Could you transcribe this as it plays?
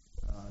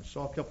I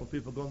saw a couple of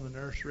people go in the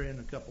nursery and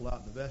a couple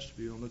out in the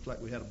vestibule. It looked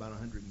like we had about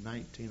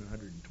 119,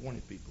 120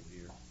 people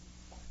here.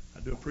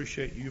 I do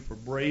appreciate you for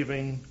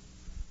braving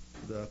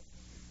the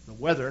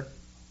weather.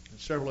 And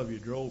several of you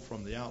drove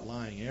from the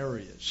outlying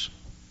areas.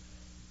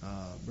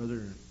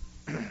 Brother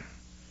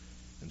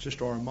and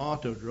Sister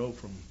Armato drove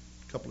from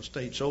a couple of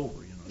states over.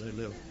 They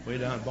live way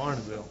down in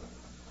Barneville.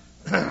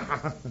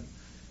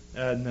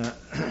 And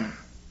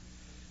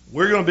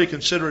we're going to be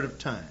considerate of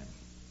time.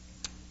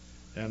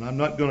 And I'm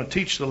not going to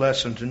teach the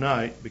lesson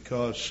tonight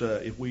because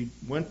if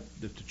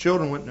the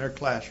children went in their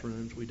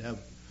classrooms, we'd have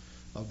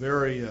a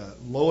very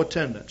low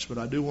attendance. But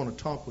I do want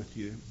to talk with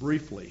you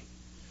briefly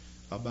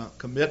about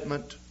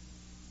commitment.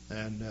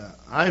 And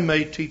I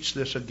may teach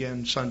this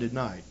again Sunday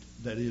night.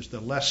 That is the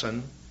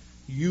lesson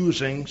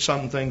using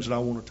some things that I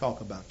want to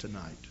talk about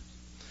tonight.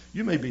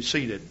 You may be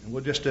seated, and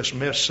we'll just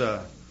dismiss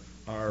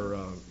our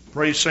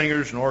praise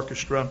singers and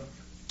orchestra.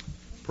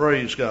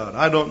 Praise God.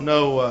 I don't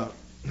know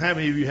how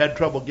many of you had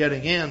trouble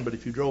getting in, but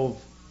if you drove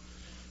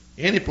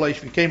any place,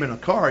 if you came in a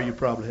car, you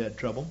probably had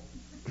trouble.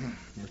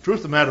 The truth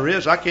of the matter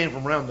is, I came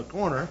from around the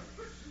corner,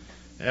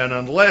 and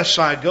unless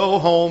I go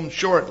home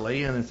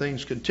shortly, and if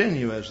things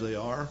continue as they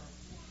are,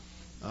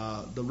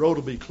 the road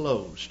will be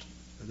closed.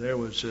 There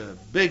was a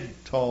big,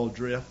 tall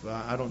drift.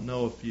 I don't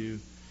know if you,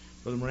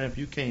 Brother Moran, if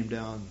you came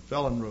down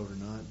Felon Road or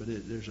not, but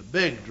there's a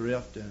big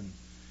drift, and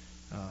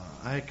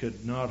I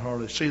could not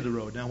hardly see the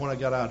road. Now, when I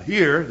got out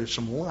here, there's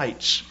some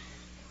lights,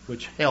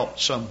 which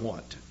helped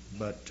somewhat.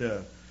 But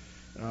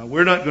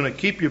we're not going to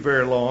keep you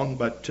very long,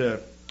 but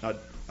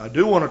I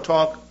do want to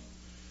talk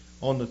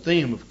on the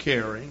theme of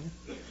caring.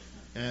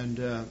 And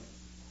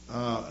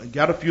I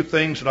got a few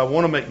things that I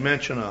want to make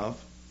mention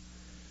of.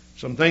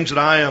 Some things that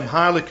I am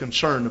highly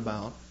concerned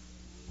about.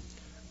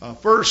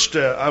 First,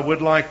 I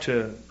would like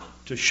to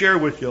share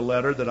with you a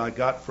letter that I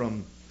got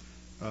from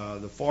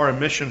the Foreign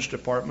Missions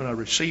Department. I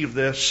received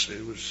this.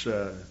 It was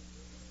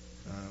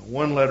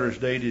one letter is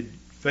dated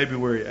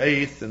February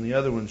 8th, and the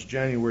other one's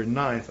January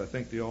 9th. I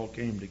think they all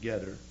came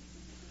together.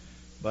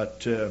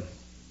 But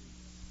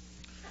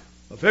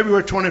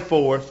February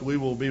 24th, we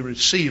will be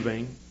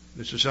receiving,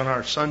 this is in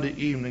our Sunday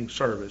evening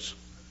service,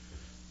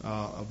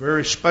 a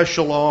very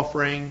special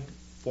offering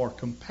for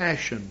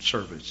compassion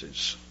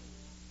services.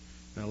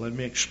 Now let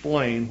me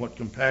explain what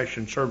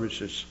compassion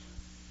services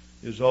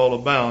is all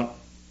about.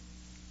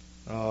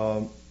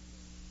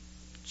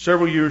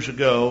 Several years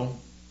ago,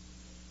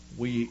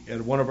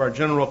 at one of our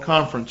general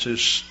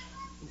conferences,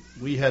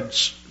 we had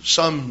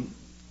some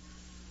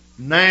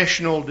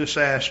national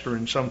disaster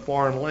in some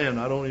foreign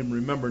land. I don't even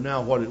remember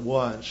now what it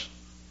was.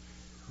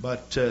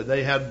 But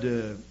they had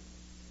a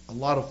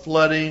lot of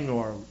flooding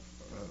or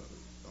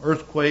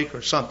earthquake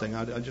or something.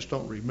 I just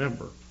don't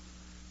remember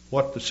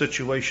what the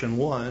situation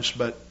was.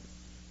 But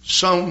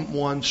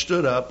someone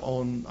stood up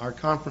on our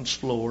conference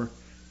floor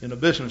in a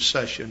business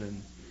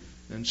session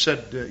and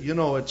said,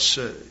 it's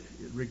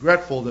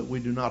regretful that we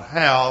do not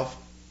have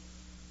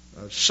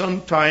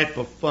some type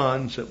of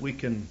funds that we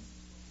can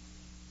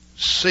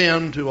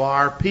send to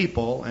our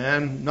people,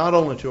 and not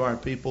only to our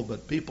people,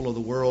 but people of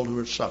the world who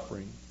are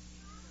suffering.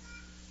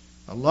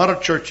 A lot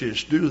of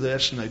churches do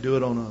this, and they do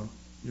it on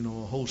a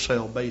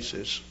wholesale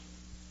basis.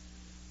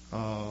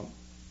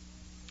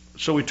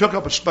 So we took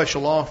up a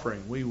special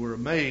offering. We were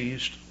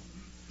amazed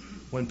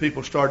when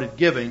people started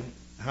giving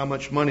how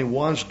much money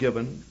was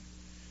given,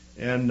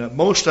 and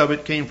most of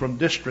it came from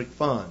district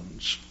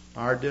funds.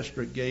 Our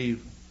district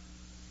gave,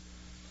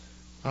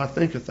 I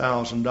think,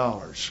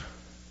 $1,000.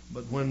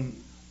 But when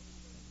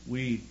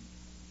we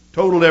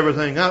totaled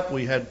everything up,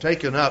 we had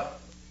taken up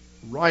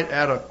right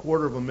at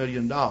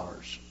 $250,000. Now,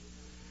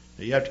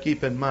 you have to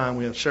keep in mind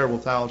we have several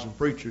thousand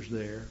preachers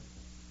there,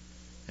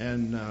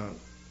 and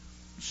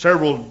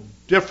several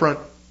different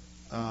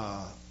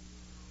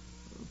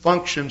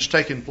functions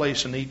taking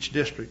place in each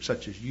district,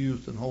 such as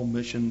youth and home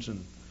missions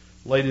and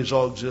ladies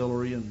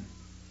auxiliary and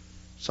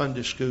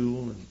Sunday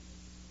school, and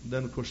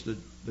then of course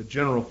the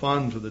general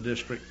funds of the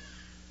district.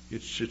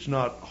 It's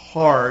not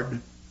hard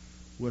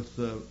with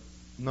the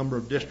number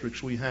of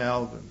districts we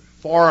have and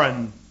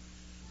foreign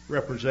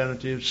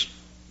representatives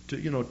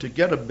to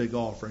get a big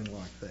offering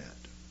like that.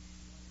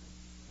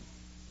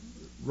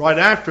 Right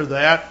after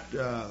that,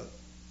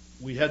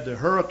 we had the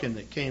hurricane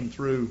that came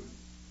through.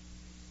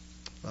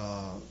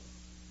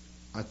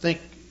 I think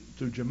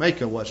through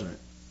Jamaica, wasn't it?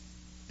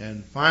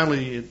 And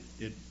finally,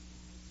 it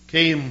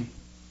came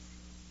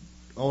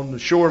on the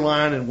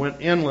shoreline and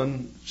went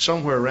inland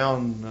somewhere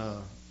around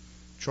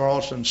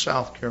Charleston,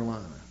 South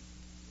Carolina.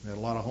 We had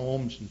a lot of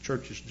homes and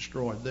churches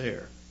destroyed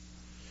there.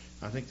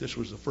 I think this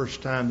was the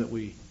first time that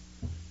we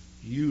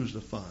used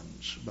the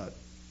funds, but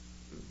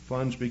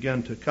funds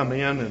began to come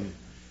in, and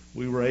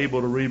we were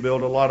able to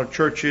rebuild a lot of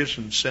churches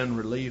and send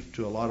relief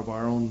to a lot of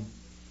our own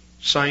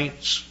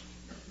saints.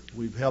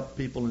 We've helped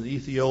people in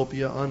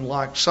Ethiopia.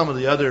 Unlike some of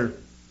the other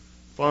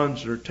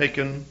funds that are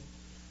taken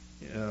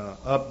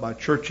up by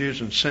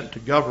churches and sent to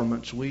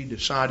governments, we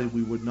decided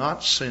we would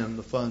not send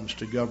the funds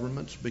to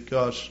governments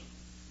because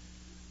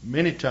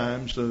many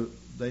times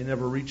they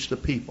never reach the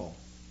people.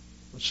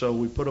 So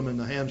we put them in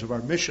the hands of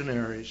our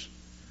missionaries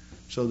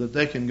so that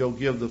they can go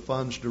give the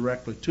funds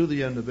directly to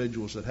the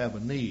individuals that have a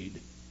need.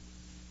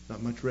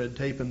 Not much red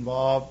tape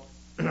involved.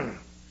 Of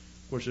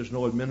course, there's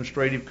no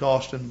administrative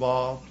cost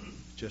involved.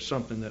 It's just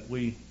something that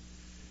we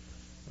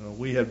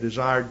have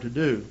desired to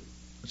do.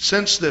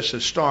 Since this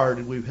has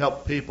started, we've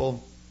helped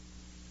people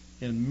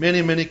in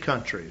many, many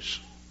countries.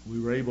 We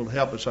were able to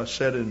help, as I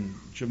said, in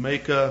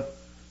Jamaica,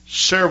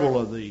 several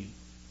of the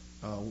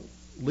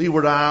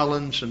Leeward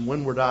Islands and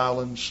Windward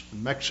Islands,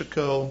 in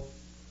Mexico,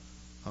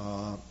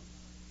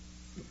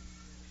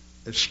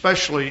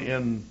 especially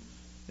in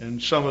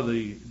some of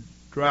the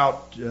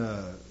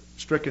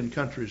drought-stricken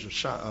countries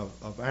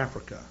of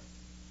Africa.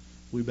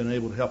 We've been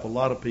able to help a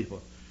lot of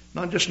people,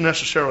 not just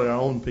necessarily our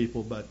own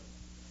people, but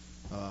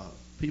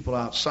people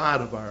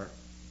outside of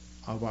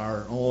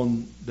our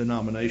own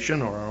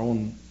denomination or our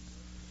own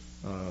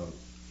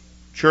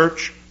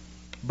church.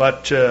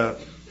 But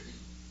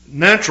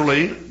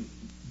naturally,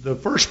 the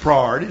first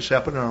priority is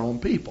helping our own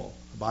people.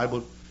 The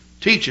Bible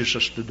teaches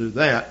us to do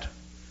that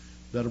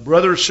a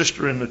brother or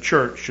sister in the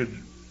church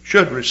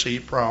should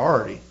receive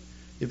priority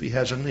if he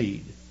has a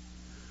need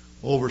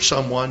over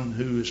someone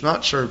who is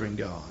not serving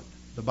God.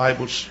 The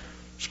Bible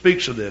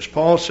speaks of this.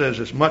 Paul says,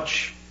 as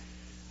much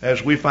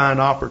as we find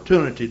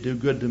opportunity to do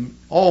good to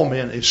all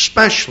men,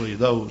 especially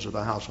those of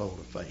the household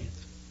of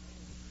faith.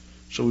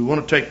 So we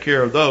want to take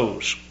care of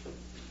those.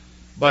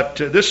 But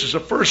this is the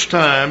first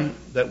time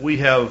that we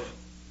have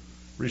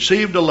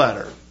received a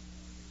letter,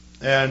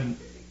 and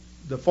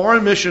the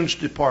Foreign Missions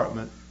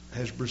Department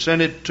has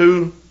presented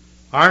to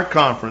our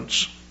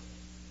conference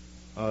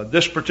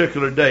this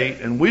particular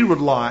date, and we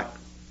would like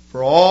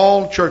for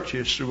all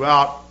churches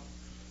throughout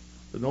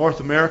the North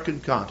American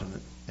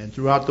continent and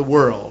throughout the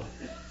world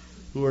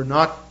who are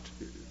not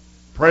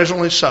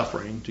presently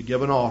suffering to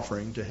give an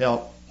offering to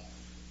help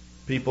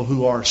people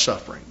who are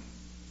suffering.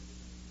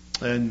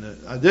 And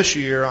this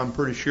year, I'm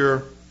pretty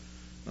sure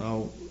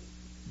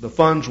the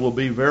funds will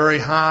be very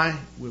high.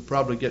 We'll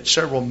probably get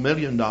several $1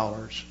 million.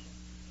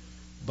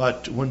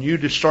 But when you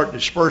just start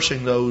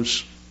dispersing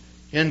those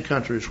in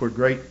countries where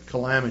great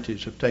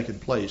calamities have taken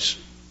place,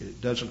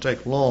 it doesn't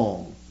take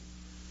long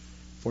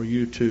for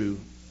you to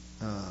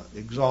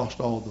exhaust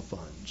all the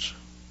funds.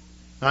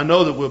 I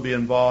know that we'll be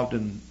involved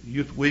in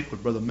Youth Week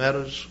with Brother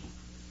Meadows,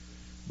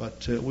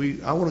 but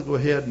I want to go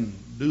ahead and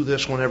do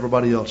this when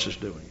everybody else is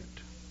doing it.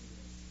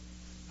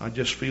 I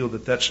just feel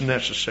that that's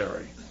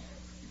necessary.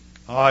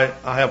 I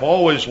have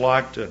always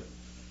liked to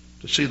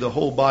see the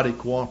whole body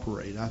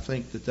cooperate. I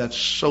think that that's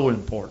so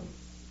important.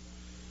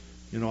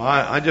 You know,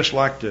 I just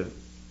like to,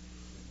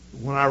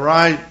 when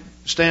I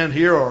stand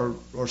here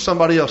or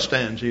somebody else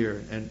stands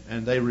here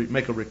and they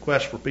make a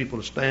request for people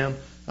to stand,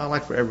 I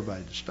like for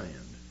everybody to stand.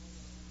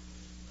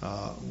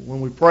 When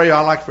we pray,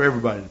 I like for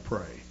everybody to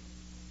pray.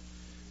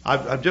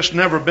 I've just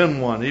never been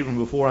one, even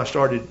before I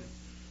started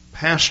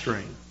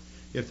pastoring.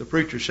 If the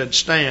preacher said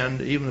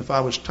stand, even if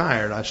I was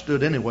tired, I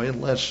stood anyway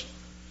unless,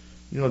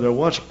 there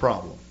was a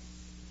problem.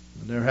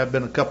 And there have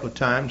been a couple of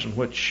times in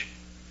which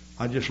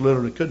I just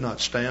literally could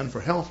not stand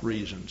for health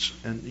reasons.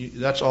 And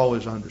that's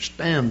always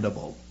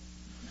understandable.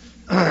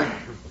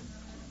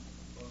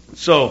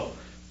 So,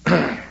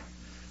 I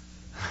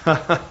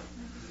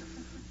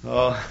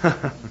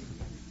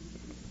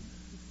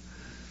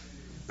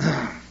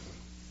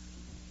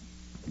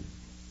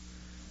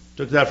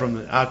took that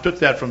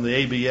from the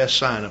ABS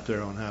sign up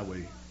there on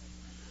Highway.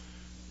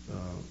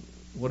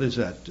 What is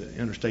that?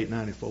 Interstate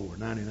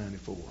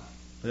 9094.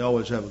 They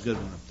always have a good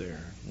one up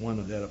there. One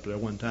of that up there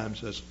one time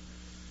says,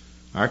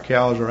 "Our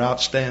cows are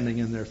outstanding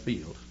in their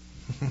field."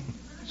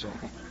 So,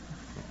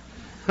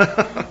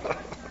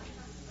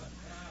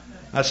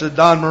 I said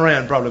Don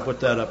Moran probably put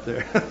that up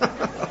there.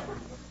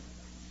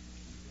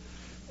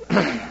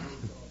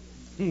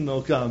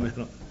 No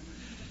comment.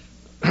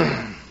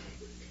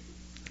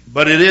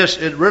 But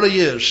it really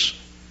is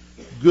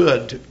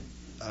good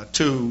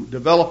to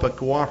develop a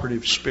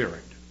cooperative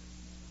spirit.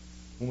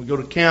 When we go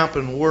to camp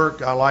and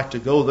work, I like to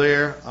go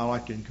there. I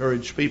like to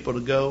encourage people to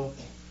go.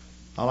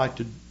 I like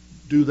to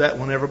do that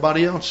when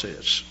everybody else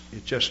is.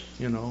 It's just,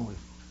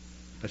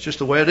 that's just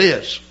the way it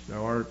is. There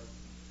are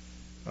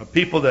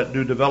people that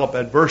do develop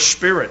adverse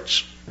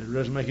spirits. It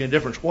doesn't make any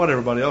difference what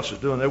everybody else is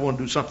doing. They want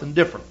to do something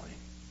differently.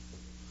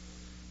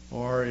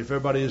 Or if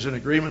everybody is in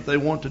agreement, they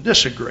want to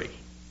disagree.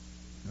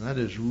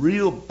 And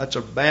that's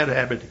a bad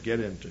habit to get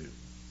into.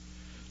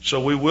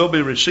 So we will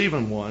be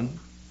receiving one,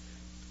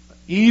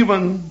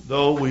 even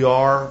though we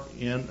are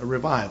in a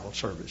revival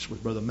service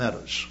with Brother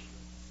Meadows.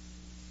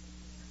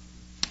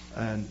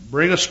 And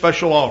bring a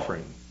special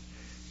offering.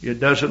 It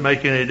doesn't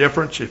make any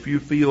difference if you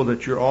feel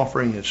that your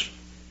offering is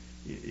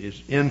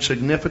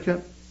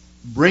insignificant.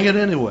 Bring it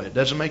anyway. It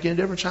doesn't make any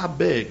difference how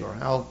big or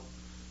how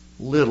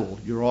little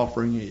your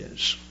offering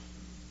is.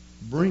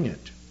 Bring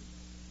it.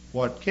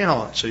 What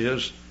counts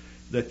is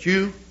that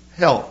you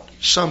helped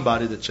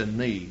somebody that's in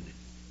need.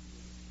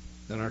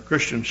 In our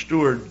Christian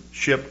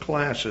stewardship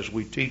classes,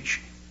 we teach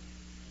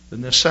the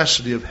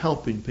necessity of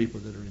helping people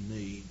that are in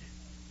need.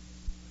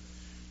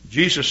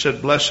 Jesus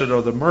said, "Blessed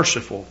are the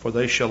merciful, for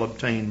they shall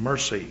obtain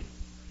mercy."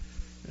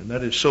 And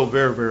that is so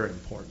very, very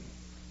important.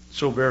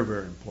 So very,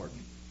 very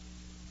important.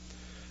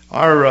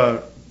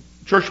 Our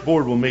church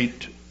board will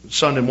meet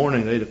Sunday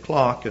morning at 8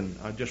 o'clock, and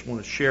I just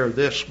want to share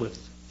this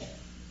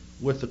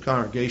with the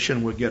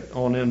congregation. We'll get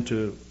on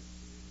into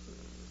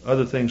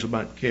other things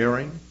about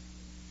caring.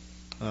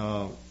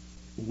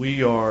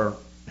 We are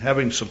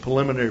having some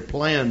preliminary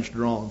plans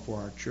drawn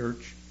for our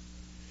church.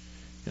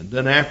 And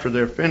then after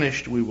they're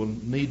finished, we will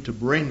need to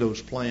bring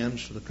those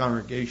plans to the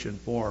congregation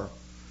for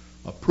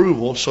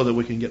approval so that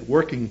we can get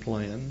working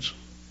plans.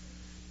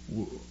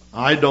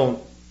 I don't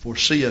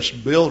foresee us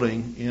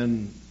building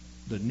in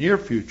the near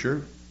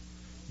future,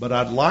 but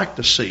I'd like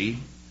to see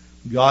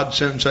God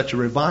send such a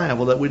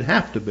revival that we'd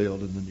have to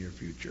build in the near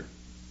future.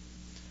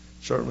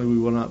 Certainly we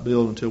will not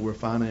build until we're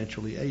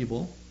financially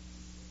able.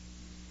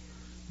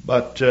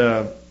 But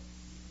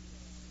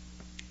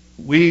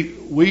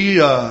we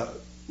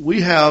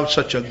have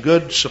such a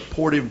good,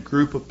 supportive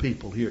group of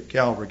people here at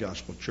Calvary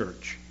Gospel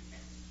Church.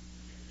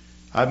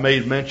 I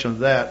made mention of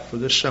that for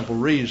this simple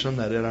reason,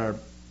 that at our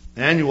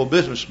annual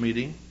business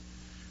meeting,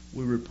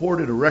 we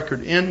reported a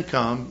record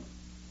income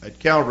at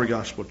Calvary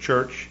Gospel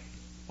Church.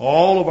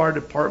 All of our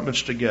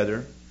departments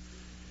together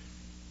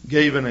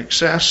gave in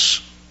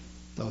excess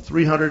of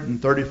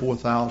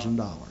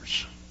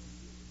 $334,000.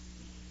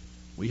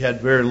 We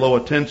had very low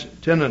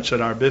attendance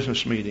at our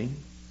business meeting.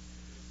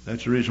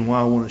 That's the reason why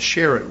I want to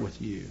share it with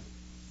you.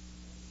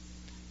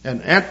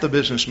 And at the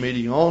business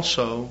meeting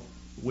also,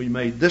 we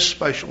made this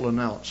special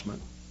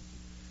announcement.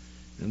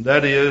 And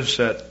that is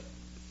that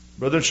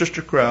Brother and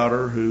Sister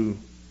Crowder, who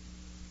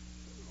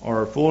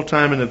are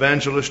full-time in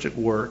evangelistic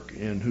work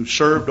and who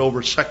served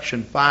over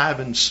Section 5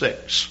 and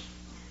 6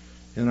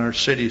 in our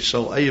city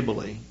so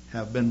ably,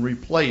 have been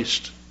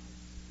replaced.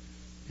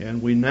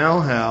 And we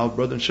now have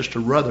Brother and Sister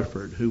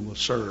Rutherford who will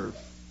serve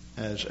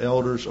as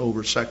elders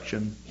over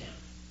Section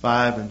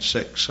 5 and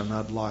 6. And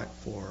I'd like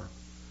for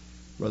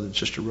Brother and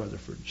Sister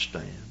Rutherford to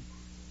stand.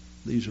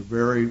 These are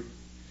very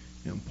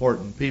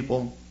important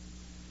people.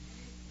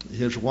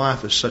 His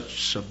wife is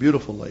such a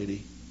beautiful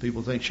lady.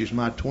 People think she's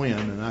my twin,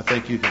 and I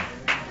think you can...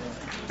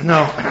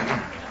 No.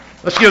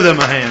 Let's give them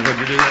a hand. Would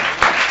you do that?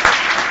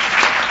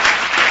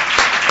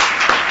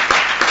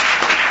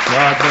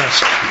 God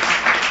bless.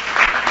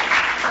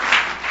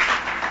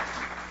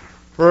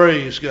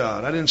 Praise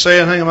God. I didn't say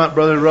anything about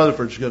Brother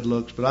Rutherford's good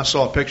looks, but I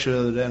saw a picture the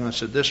other day, and I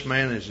said, this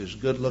man is as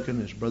good looking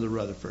as Brother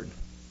Rutherford.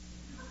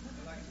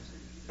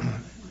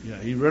 Yeah,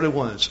 he really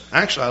was.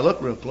 Actually, I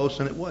looked real close,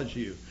 and it was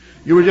you.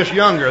 You were just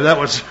younger. That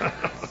was...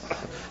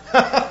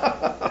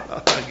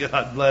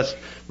 God bless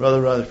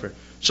Brother Rutherford.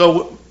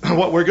 So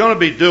what we're going to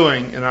be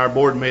doing in our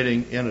board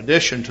meeting, in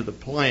addition to the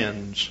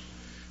plans,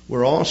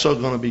 we're also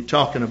going to be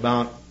talking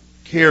about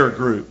care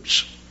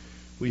groups.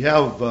 We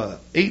have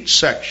 8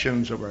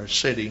 sections of our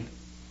city,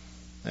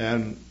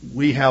 and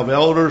we have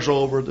elders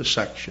over the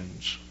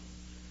sections.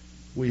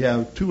 We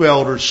have 2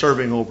 elders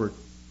serving over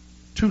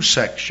 2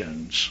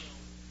 sections.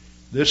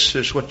 This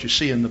is what you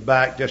see in the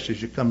back just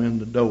as you come in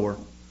the door.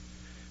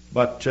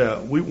 But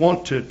we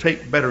want to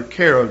take better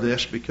care of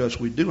this because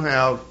we do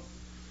have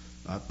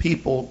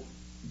people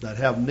that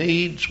have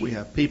needs. We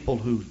have people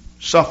who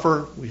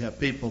suffer. We have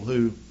people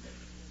who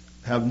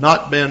have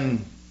not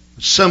been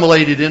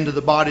assimilated into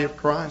the body of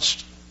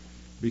Christ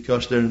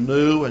because they're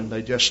new and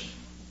they just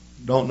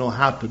don't know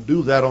how to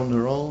do that on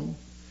their own.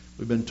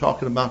 We've been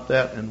talking about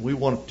that, and we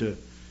want to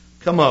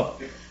come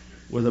up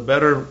with a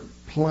better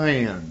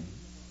plan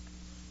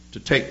to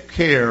take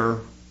care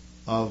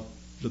of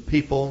the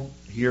people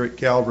here at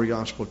Calvary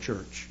Gospel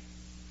Church.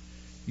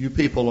 You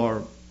people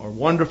are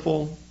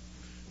wonderful.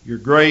 You're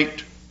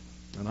great.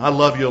 And I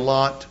love you a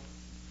lot.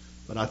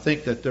 But I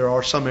think that there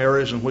are some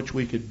areas in which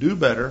we could do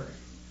better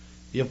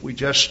if we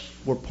just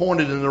were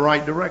pointed in the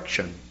right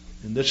direction.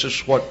 And this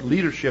is what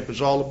leadership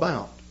is all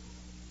about.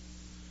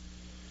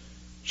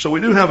 So we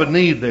do have a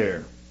need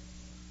there.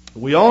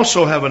 We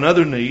also have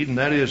another need, and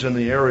that is in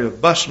the area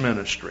of bus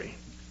ministry.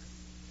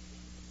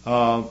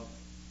 And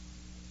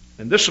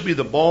this will be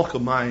the bulk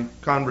of my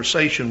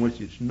conversation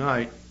with you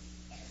tonight.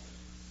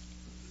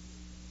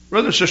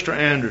 Brother and Sister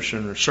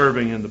Anderson are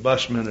serving in the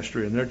bus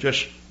ministry, and they're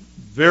just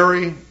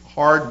very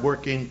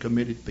hard-working,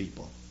 committed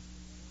people.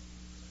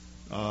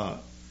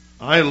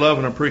 I love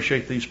and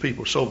appreciate these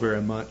people so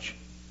very much.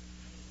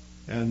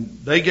 And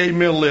they gave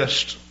me a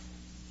list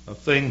of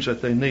things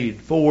that they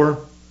need. 4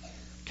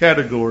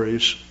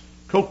 categories.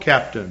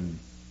 Co-captain.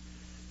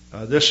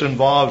 This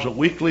involves a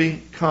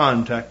weekly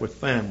contact with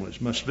families.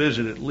 Must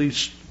visit at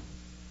least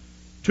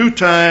 2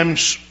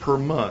 times per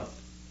month.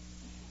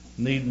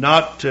 Need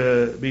not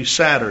to be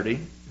Saturday.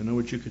 In other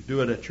words, you could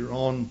do it at your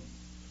own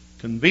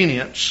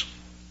convenience.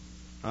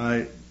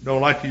 I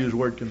don't like to use the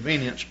word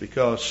convenience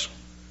because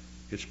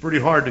it's pretty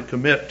hard to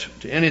commit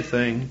to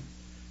anything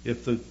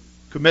if the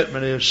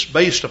commitment is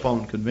based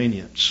upon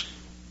convenience.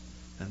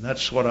 And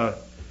that's what I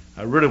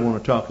really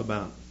want to talk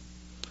about.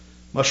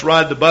 Must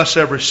ride the bus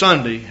every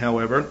Sunday,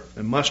 however,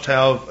 and must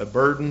have a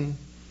burden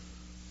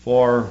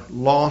for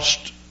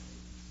lost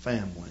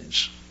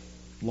families.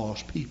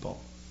 lost people.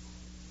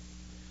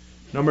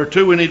 Number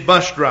 2, we need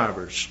bus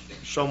drivers,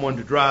 someone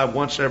to drive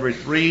once every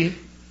 3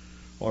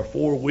 or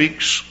 4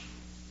 weeks.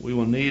 You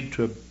will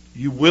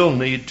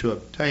need to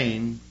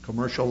obtain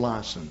commercial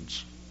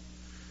license.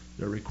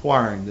 They're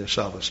requiring this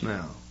of us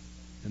now.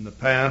 In the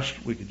past,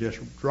 we could just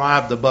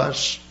drive the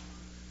bus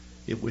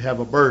if we have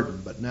a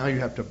burden, but now you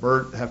have to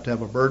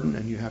have a burden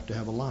and you have to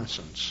have a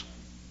license.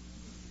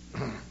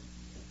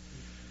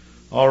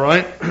 All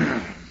right.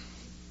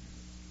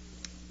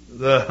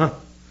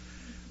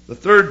 The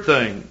third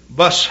thing,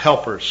 bus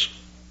helpers,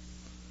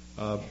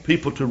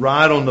 people to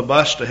ride on the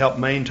bus to help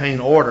maintain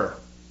order.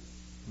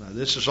 Now,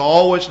 this is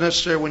always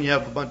necessary when you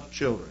have a bunch of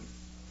children,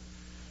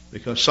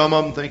 because some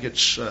of them think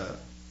it's a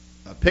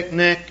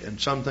picnic, and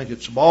some think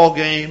it's a ball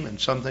game, and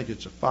some think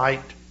it's a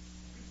fight.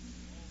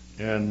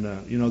 And,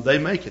 they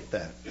make it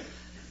that.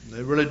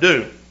 They really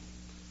do.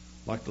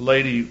 Like the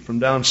lady from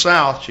down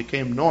south, she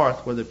came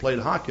north where they played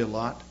hockey a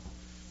lot,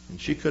 and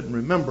she couldn't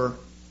remember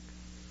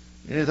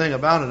anything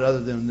about it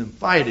other than them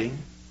fighting.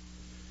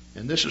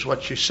 And this is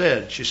what she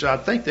said. She said, I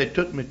think they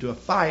took me to a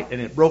fight,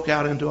 and it broke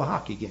out into a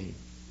hockey game.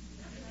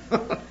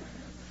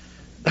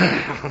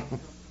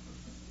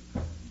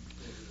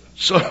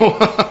 So,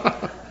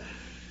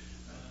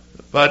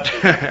 but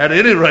at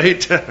any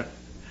rate,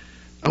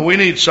 we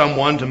need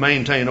someone to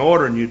maintain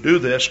order, and you do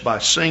this by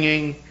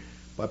singing,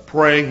 by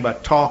praying, by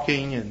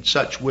talking, and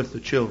such with the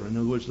children. In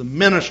other words, the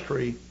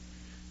ministry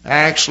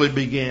actually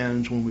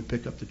begins when we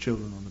pick up the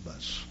children on the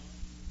bus.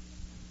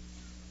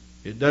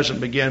 It doesn't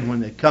begin when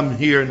they come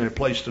here and they're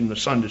placed in the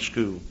Sunday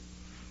school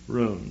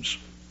rooms.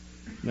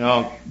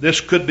 Now,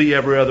 this could be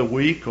every other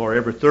week or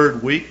every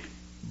third week,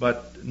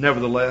 but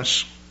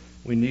nevertheless,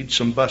 we need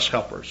some bus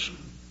helpers.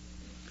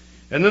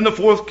 And then the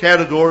fourth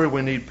category,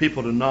 we need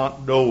people to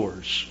knock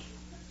doors.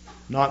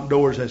 Knock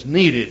doors as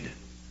needed.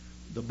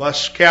 The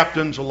bus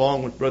captains,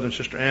 along with Brother and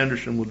Sister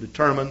Anderson, will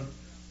determine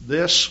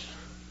this.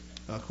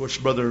 Of course,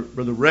 Brother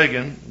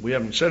Reagan, we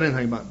haven't said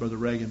anything about Brother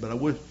Reagan, but I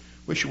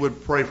wish you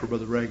would pray for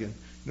Brother Reagan.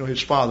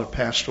 His father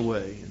passed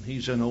away, and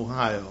he's in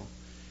Ohio,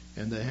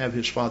 and they have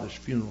his father's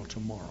funeral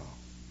tomorrow.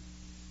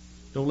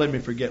 Don't let me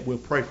forget, we'll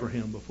pray for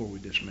him before we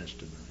dismiss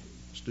tonight.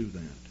 Let's do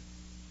that.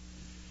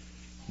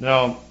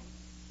 Now,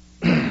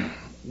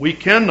 we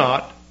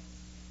cannot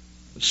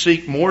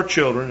seek more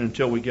children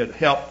until we get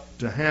help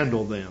to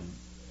handle them.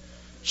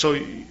 So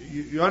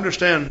you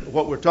understand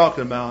what we're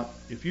talking about.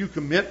 If you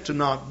commit to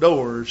knock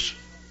doors,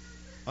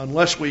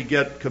 unless we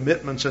get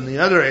commitments in the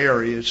other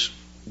areas,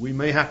 we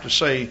may have to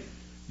say,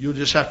 you'll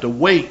just have to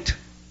wait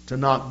to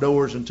knock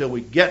doors until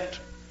we get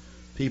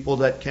people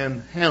that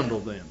can handle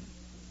them.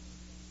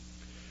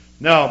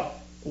 Now,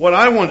 what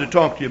I wanted to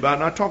talk to you about,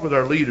 and I talked with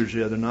our leaders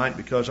the other night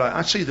because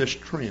I see this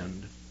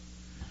trend.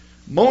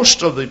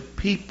 Most of the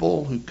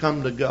people who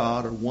come to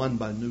God are won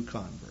by new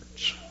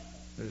converts.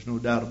 There's no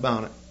doubt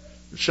about it.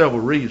 There's several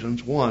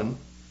reasons. One,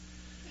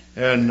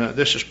 and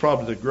this is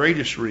probably the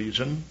greatest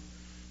reason,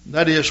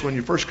 that is when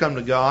you first come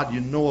to God,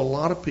 you know a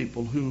lot of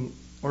people who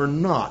are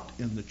not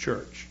in the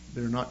church.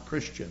 They're not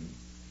Christian.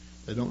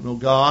 They don't know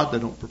God. They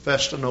don't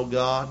profess to know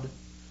God.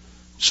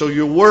 So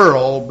your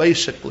world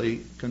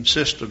basically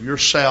consists of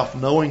yourself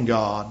knowing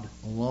God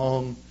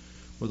along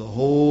with a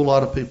whole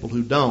lot of people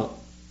who don't.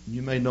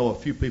 You may know a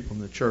few people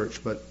in the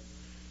church, but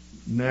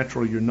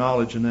naturally your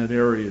knowledge in that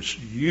area is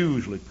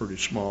usually pretty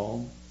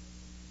small.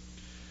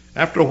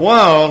 After a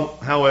while,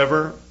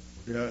 however,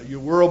 your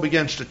world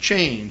begins to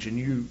change, and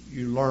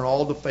you learn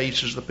all the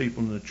faces of the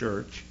people in the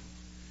church,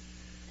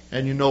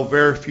 and you know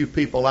very few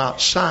people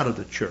outside of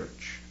the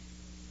church.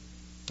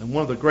 And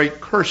one of the great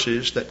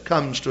curses that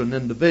comes to an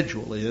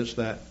individual is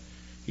that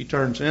he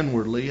turns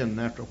inwardly, and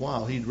after a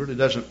while he really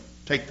doesn't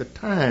take the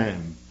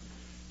time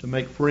to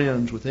make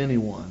friends with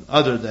anyone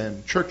other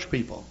than church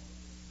people.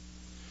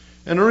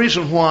 And the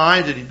reason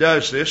why that he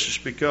does this is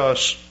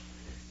because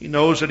he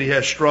knows that he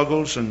has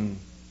struggles and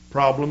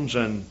problems,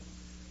 and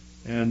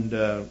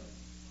if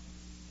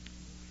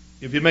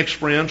he makes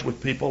friends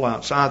with people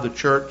outside the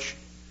church,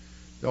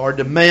 there are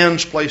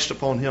demands placed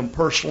upon him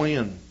personally,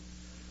 and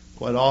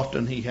quite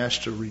often he has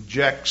to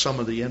reject some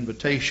of the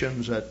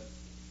invitations that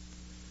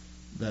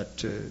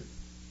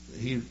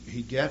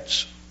he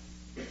gets.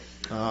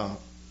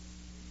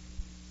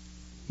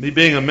 Me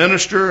being a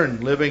minister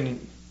and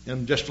living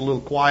in just a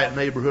little quiet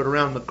neighborhood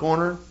around the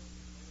corner,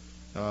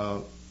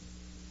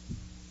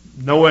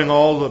 knowing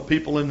all the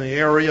people in the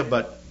area,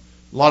 but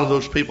a lot of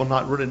those people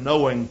not really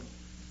knowing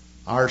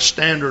our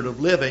standard of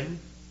living.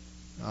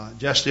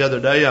 Just the other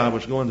day I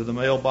was going to the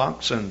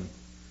mailbox, and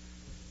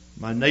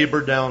my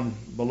neighbor down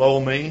below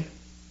me,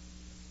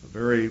 a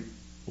very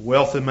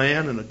wealthy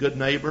man and a good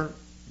neighbor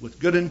with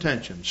good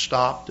intentions,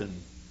 stopped and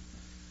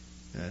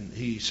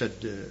he said,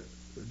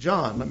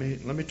 John, let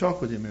me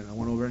talk with you a minute. I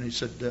went over and he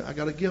said, I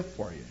got a gift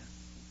for you.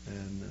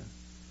 And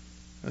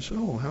I said,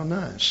 oh, how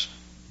nice.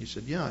 He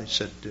said, yeah. He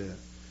said,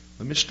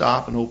 let me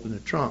stop and open the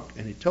trunk.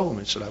 And he told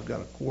me, he said, I've got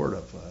a quart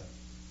of, I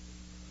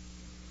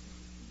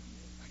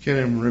can't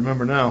even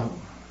remember now.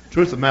 The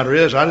truth of the matter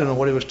is, I didn't know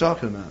what he was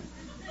talking about.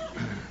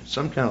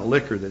 Some kind of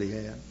liquor that he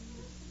had.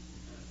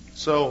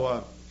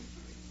 So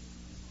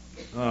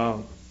I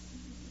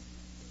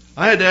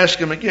had to ask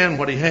him again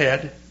what he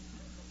had.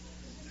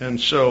 And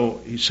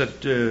so he said,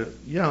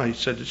 yeah, he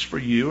said, it's for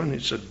you. And he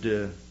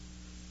said,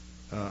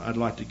 I'd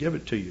like to give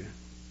it to you.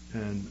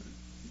 And,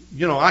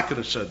 I could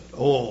have said,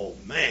 oh,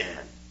 man.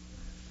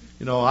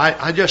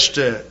 I just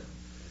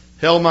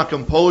held my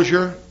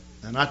composure,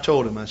 and I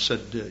told him, I said,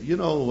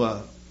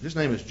 his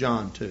name is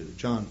John, too,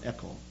 John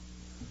Eckel.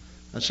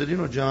 I said,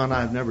 John,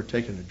 I've never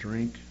taken a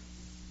drink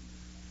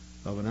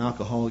of an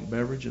alcoholic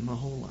beverage in my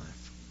whole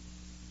life.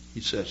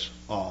 He says,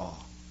 oh.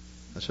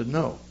 I said,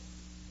 no.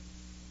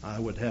 I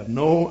would have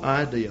no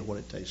idea what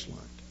it tastes like.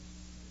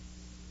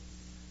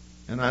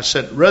 And I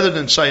said, rather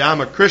than say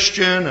I'm a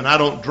Christian and I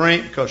don't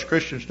drink because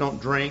Christians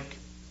don't drink,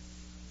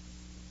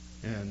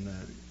 and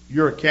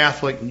you're a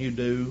Catholic and you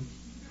do,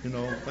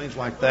 things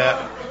like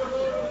that.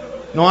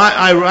 No,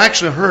 I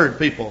actually heard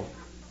people.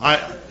 When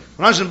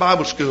I was in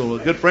Bible school,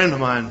 a good friend of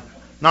mine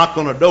knocked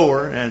on a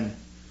door, and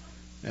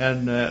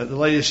the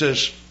lady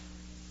says,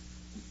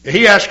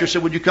 he asked her,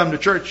 said, would you come to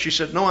church? She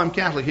said, no, I'm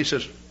Catholic. He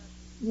says,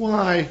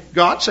 why,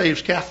 God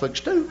saves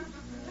Catholics too.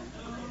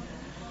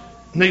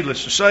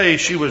 Needless to say,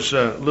 she was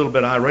a little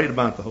bit irate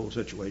about the whole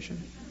situation.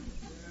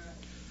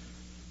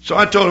 So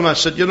I told him, I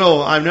said,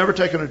 I've never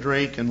taken a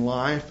drink in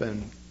life,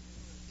 and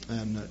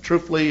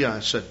truthfully, I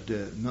said,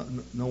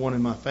 no one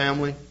in my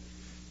family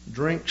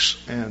drinks,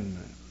 and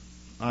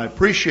I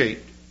appreciate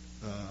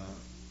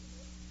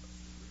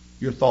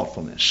your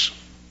thoughtfulness.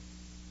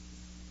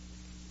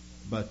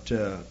 But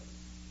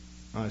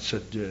I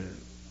said,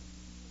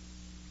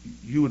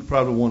 you would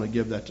probably want to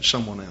give that to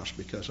someone else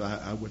because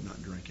I would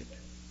not drink it.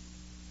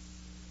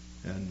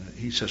 And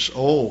he says,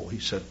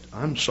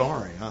 I'm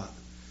sorry.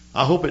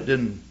 I hope it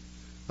didn't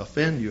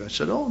offend you. I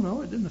said, oh,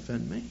 no, it didn't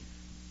offend me.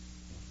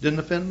 It didn't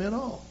offend me at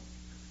all.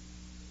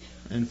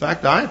 In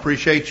fact, I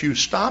appreciate you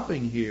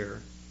stopping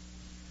here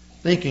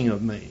thinking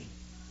of me.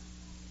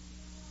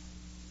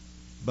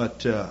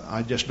 But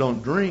I just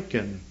don't drink,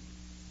 and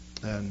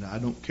I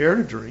don't care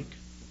to drink.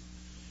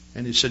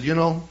 And he said, he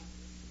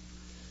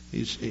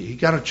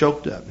kind of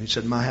choked up. He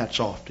said, my hat's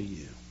off to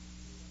you.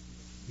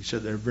 He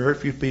said, there are very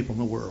few people in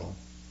the world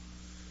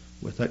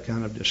with that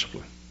kind of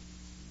discipline.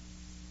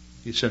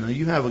 He said, now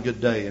you have a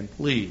good day, and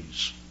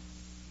please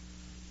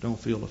don't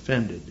feel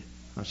offended.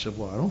 I said,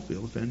 well, I don't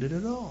feel offended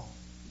at all.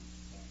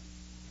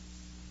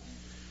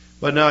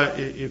 But now,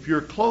 if you're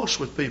close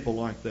with people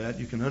like that,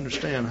 you can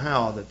understand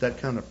how that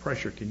kind of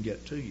pressure can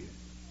get to you.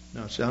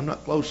 Now, I say, I'm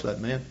not close to that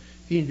man.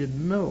 He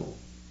didn't know.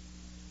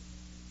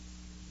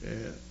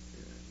 In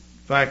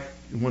fact,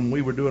 when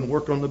we were doing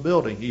work on the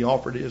building, he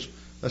offered his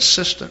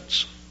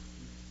assistance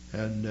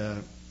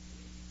and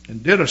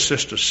did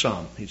assist us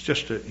some.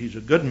 He's a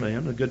good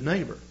man, a good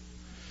neighbor.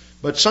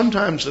 But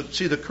sometimes,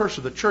 the curse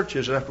of the church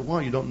is that after a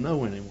while you don't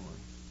know anyone.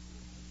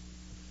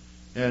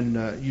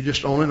 And you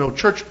just only know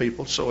church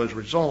people, so as a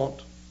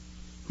result,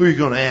 who are you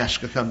going to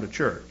ask to come to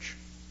church?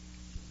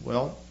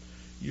 Well,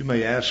 you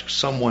may ask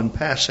someone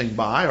passing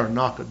by or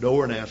knock a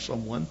door and ask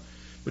someone,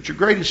 but your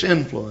greatest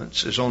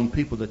influence is on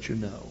people that you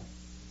know.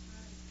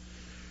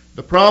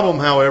 The problem,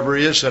 however,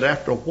 is that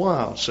after a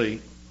while,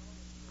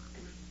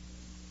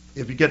 if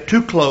you get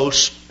too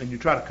close and you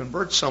try to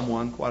convert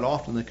someone, quite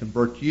often they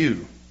convert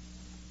you.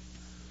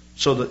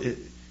 So that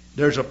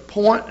there's a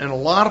point in a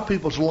lot of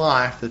people's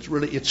life that's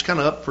really, it's kind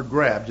of up for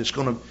grabs. It's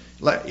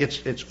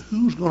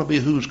who's going to be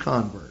whose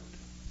convert.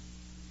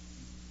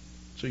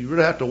 So you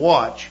really have to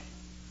watch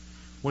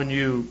when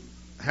you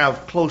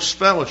have close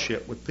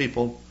fellowship with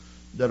people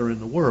that are in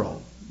the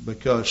world,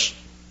 because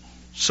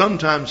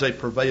sometimes they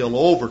prevail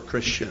over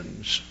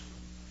Christians,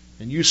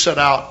 and you set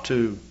out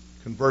to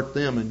convert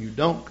them and you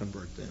don't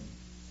convert them.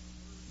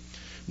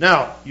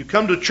 Now, you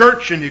come to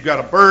church and you've got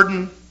a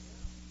burden.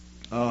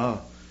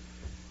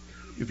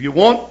 If you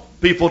want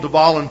people to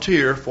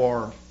volunteer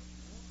for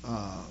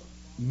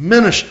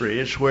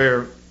ministries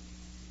where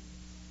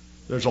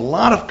there's a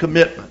lot of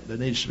commitment that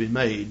needs to be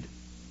made,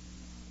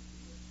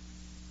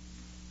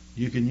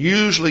 you can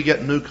usually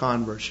get new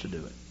converts to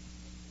do it.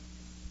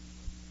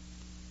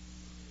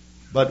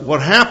 But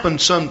what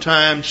happens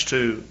sometimes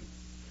to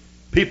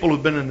people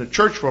who've been in the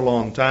church for a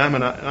long time,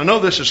 and I know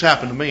this has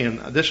happened to me, and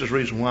this is the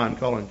reason why I'm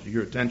calling to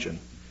your attention.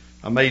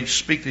 I may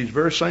speak these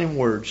very same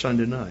words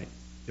Sunday night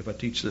if I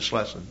teach this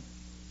lesson.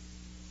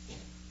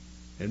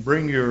 And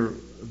bring your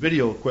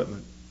video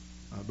equipment,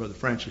 Brother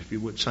Francis, if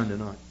you would, Sunday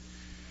night.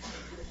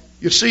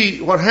 You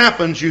see, what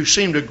happens, you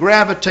seem to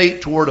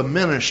gravitate toward a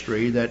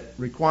ministry that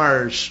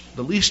requires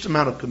the least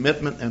amount of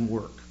commitment and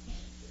work.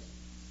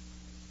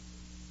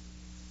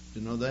 Do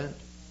you know that?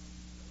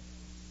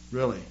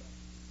 Really?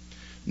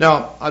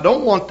 Now, I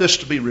don't want this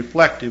to be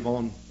reflective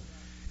on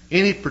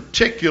any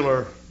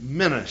particular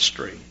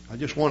ministry. I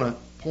just want to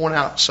point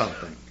out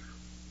something.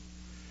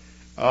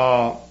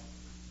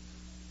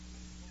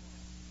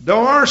 There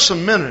are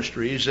some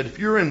ministries that if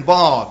you're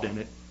involved in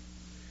it,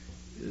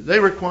 they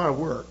require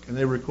work and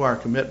they require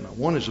commitment.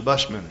 One is the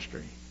bus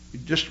ministry.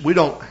 We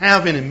don't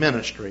have any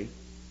ministry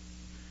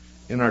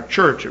in our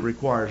church that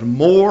requires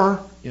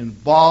more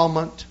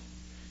involvement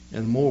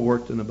and more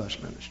worked in the bus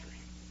ministry.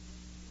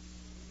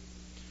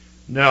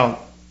 Now,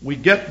 we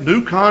get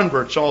new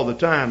converts all the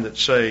time that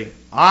say,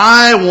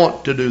 I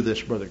want to do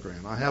this, Brother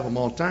Graham. I have them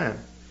all the time.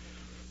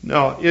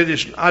 No,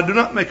 I do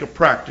not make a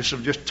practice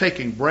of just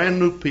taking brand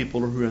new people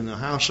who are in the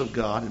house of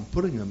God and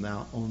putting them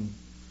out on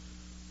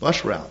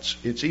bus routes.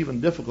 It's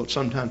even difficult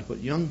sometimes to put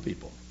young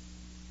people.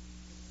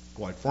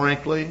 Quite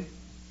frankly,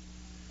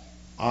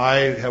 I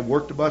have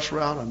worked a bus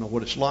route. I know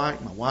what it's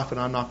like. My wife and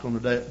I knocked on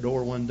the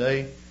door one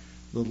day.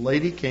 The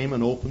lady came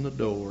and opened the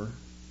door.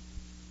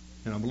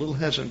 And I'm a little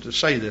hesitant to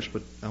say this,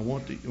 but I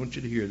want you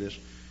to hear this.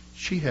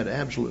 She had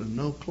absolutely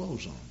no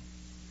clothes on.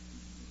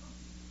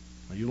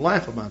 Now, you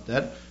laugh about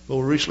that, but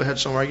we recently had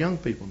some of our young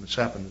people, and it's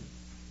happened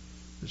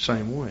the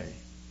same way.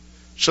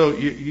 So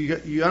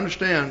you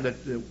understand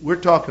that we're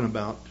talking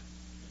about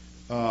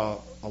a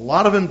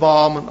lot of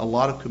involvement, a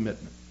lot of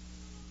commitment.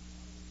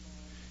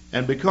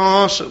 And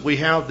because we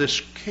have this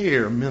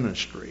care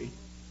ministry,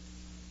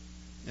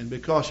 and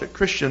because that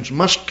Christians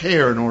must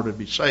care in order to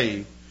be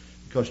saved,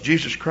 because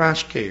Jesus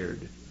Christ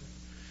cared,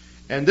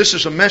 and this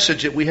is a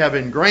message that we have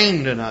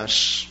ingrained in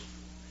us,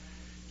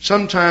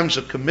 sometimes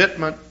the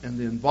commitment and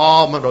the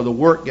involvement or the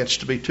work gets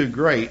to be too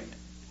great.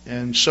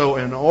 And so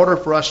in order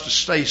for us to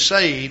stay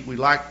saved, we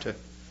like to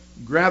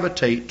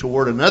gravitate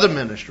toward another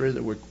ministry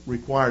that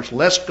requires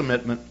less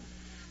commitment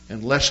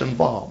and less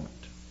involvement.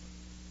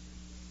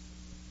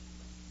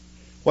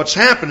 What's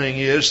happening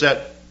is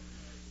that,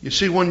 you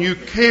see, when you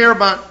care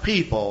about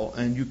people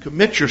and you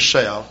commit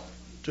yourself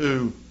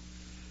to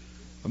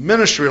a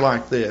ministry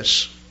like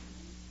this,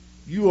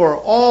 you are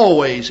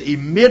always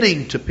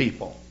emitting to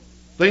people.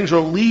 Things are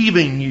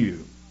leaving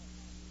you.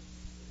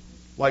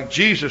 Like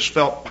Jesus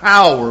felt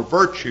power,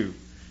 virtue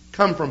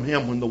come from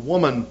him when the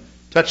woman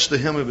touched the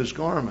hem of his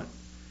garment.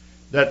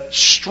 That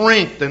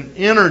strength and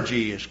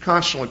energy is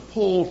constantly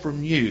pulled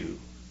from you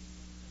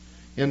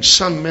in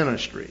some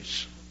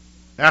ministries.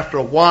 After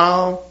a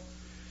while,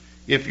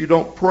 if you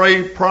don't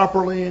pray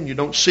properly and you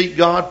don't seek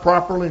God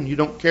properly and you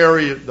don't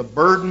carry the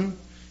burden,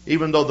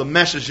 even though the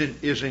message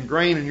is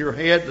ingrained in your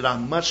head that I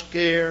must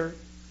care,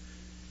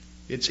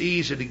 it's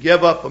easy to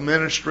give up a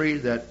ministry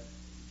that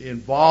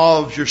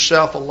involves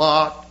yourself a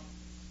lot,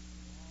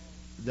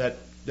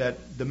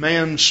 that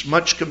demands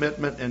much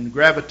commitment, and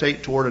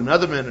gravitate toward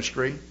another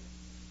ministry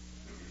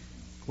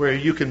where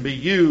you can be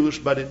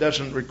used, but it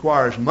doesn't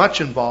require as much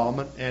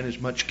involvement and as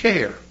much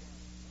care.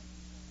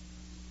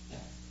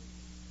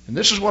 And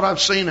this is what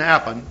I've seen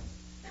happen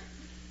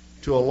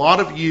to a lot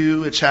of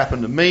you. It's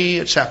happened to me.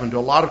 It's happened to a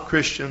lot of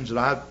Christians that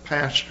I've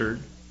pastored.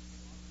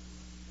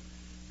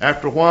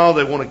 After a while,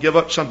 they want to give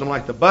up something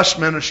like the bus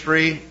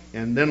ministry,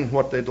 and then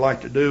what they'd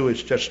like to do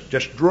is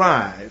just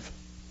drive.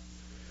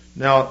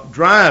 Now,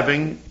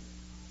 driving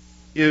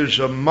is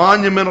a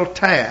monumental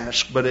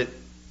task, but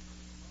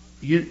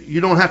you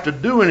don't have to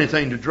do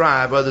anything to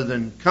drive other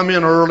than come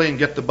in early and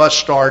get the bus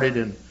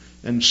started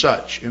and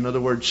such. In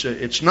other words,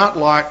 it's not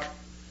like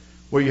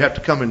where you have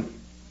to come and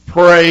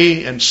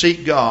pray and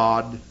seek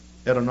God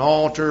at an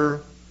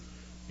altar.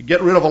 You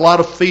get rid of a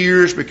lot of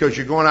fears because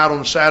you're going out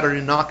on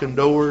Saturday knocking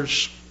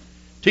doors,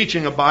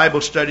 teaching a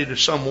Bible study to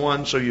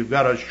someone, so you've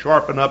got to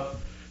sharpen up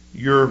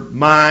your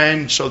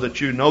mind so that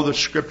you know the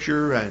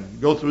Scripture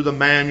and go through the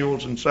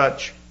manuals and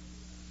such.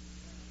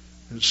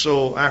 And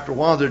so after a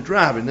while they're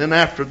driving. Then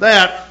after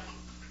that,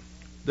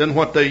 then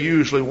what they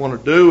usually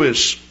want to do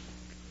is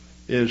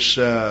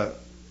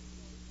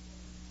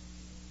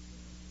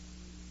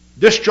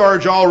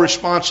discharge all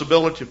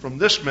responsibility from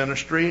this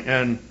ministry,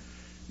 and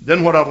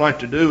then what I'd like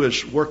to do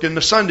is work in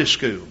the Sunday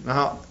school.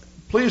 Now,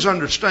 please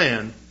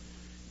understand,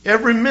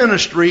 every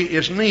ministry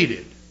is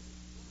needed.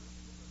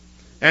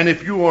 And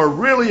if you are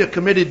really a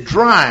committed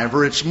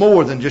driver, it's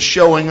more than just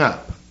showing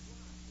up.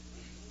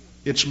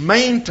 It's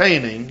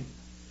maintaining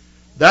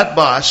that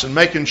bus and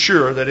making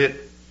sure that it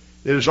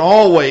is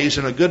always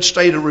in a good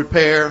state of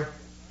repair,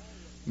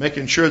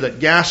 making sure that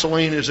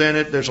gasoline is in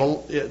it.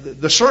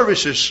 The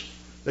services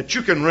that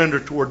you can render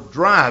toward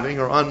driving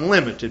are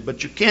unlimited,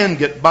 but you can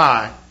get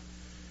by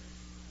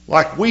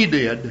like we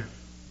did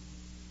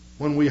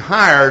when we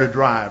hired a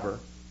driver.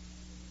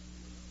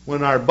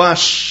 When our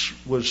bus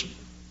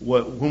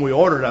when we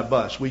ordered our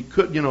bus, you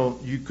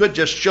could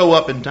just show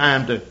up in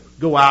time to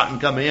go out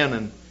and come in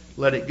and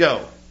let it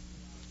go.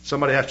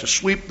 Somebody has to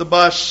sweep the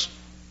bus.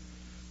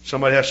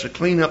 Somebody has to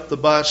clean up the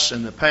bus.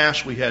 In the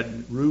past, we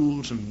had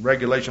rules and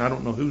regulations. I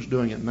don't know who's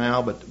doing it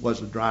now, but it was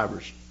the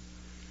drivers.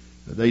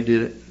 They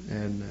did it,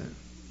 and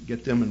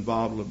get them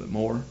involved a little bit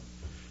more.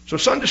 So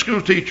Sunday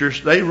school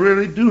teachers, they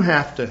really do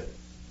have to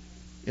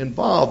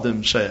involve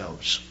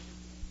themselves.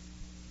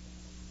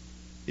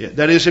 Yeah,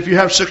 that is, if you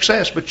have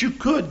success. But you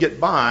could get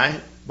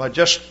by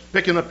just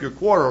picking up your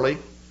quarterly.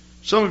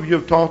 Some of you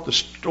have taught the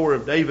story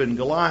of David and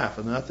Goliath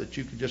enough that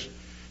you could just,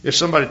 if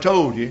somebody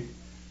told you,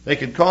 they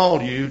could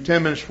call you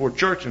 10 minutes before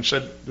church and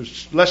said,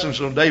 there's lessons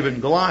on David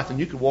and Goliath, and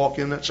you could walk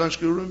in that Sunday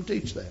school room and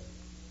teach that.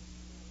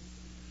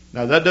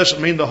 Now, that doesn't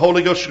mean the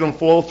Holy Ghost is going to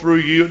flow through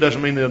you. It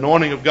doesn't mean the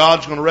anointing of God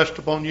is going to rest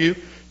upon you.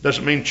 It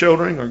doesn't mean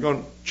children are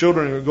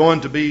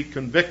going to be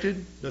convicted.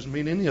 It doesn't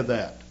mean any of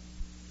that.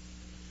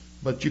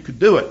 but you could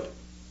do it.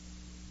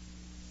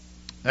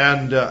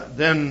 And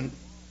then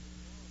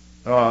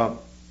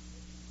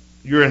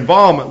your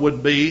involvement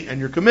would be, and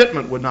your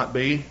commitment would not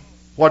be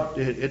what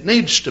it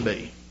needs to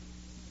be.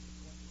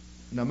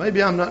 Now,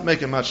 maybe I'm not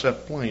making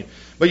myself plain.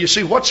 But you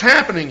see, what's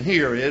happening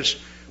here is,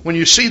 when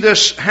you see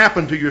this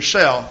happen to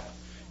yourself,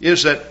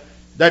 is that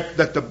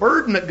the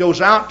burden that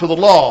goes out to the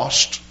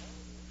lost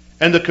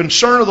and the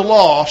concern of the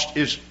lost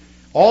is,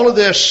 all of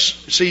this,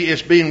 see,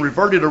 is being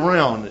reverted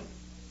around.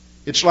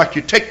 It's like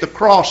you take the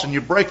cross and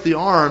you break the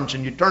arms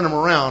and you turn them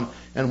around,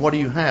 and what do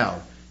you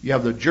have? You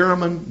have the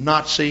German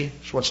Nazi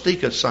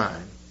swastika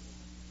sign,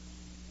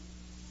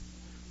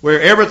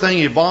 where everything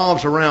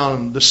evolves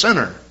around the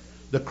center.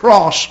 The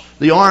cross,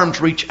 the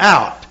arms reach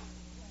out,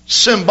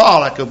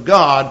 symbolic of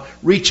God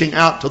reaching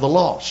out to the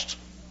lost.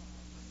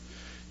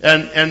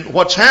 And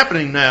what's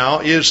happening now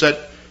is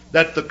that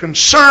the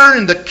concern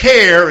and the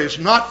care is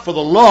not for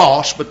the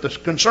lost, but the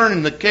concern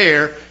and the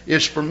care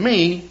is for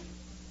me,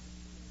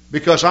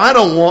 because I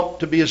don't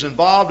want to be as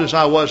involved as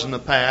I was in the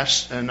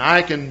past, and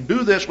I can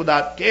do this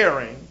without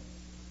caring.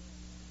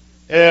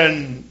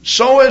 And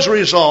so as a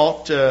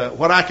result,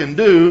 what I can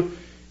do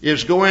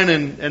is go in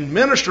and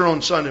minister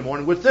on Sunday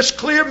morning with this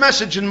clear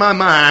message in my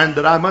mind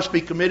that I must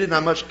be committed and I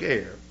must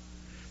care.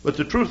 But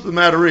the truth of the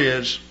matter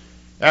is,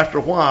 after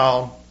a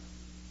while,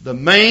 the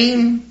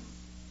main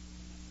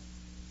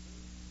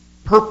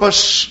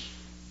purpose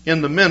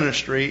in the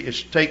ministry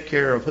is to take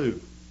care of who?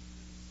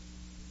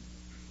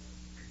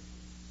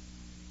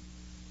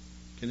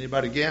 Can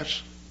anybody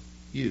guess?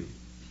 You.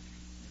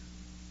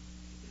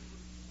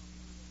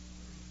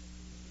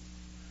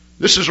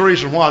 This is the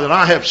reason why that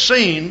I have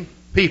seen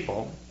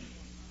people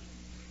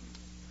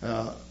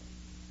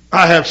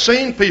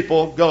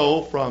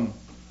go from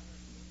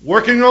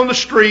working on the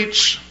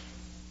streets,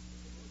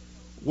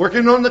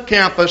 working on the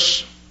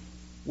campus,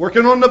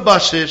 working on the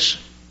buses,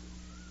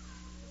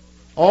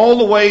 all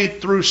the way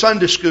through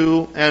Sunday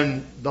school,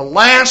 and the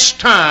last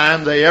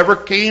time they ever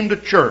came to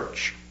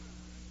church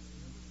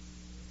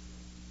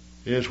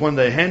is when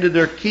they handed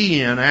their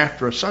key in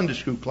after a Sunday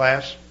school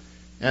class,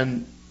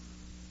 and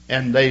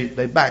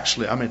they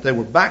backslid. I mean, they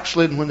were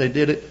backslidden when they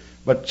did it,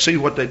 but see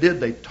what they did?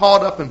 They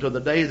taught up until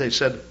the day they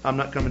said, I'm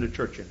not coming to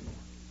church anymore.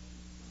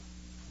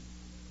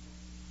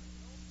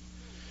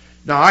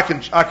 Now, I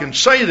can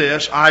say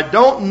this. I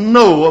don't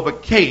know of a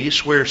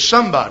case where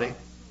somebody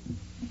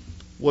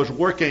was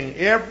working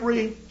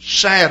every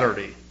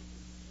Saturday.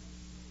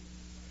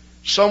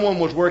 Someone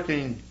was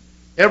working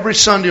every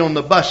Sunday on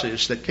the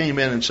buses that came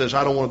in and says,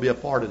 I don't want to be a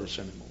part of this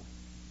anymore.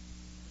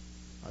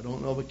 I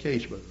don't know of a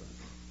case, brother.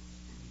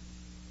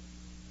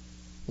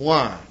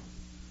 Why?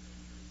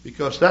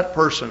 Because that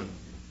person,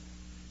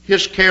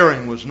 his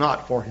caring was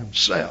not for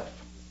himself.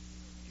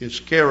 His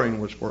caring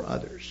was for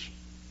others.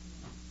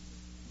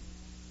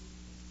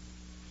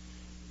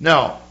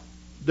 Now,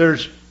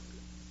 there's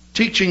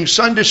teaching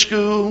Sunday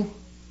school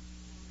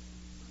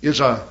is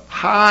a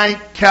high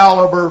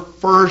caliber,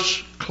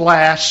 first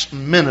class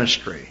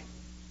ministry.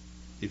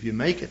 If you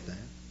make it then.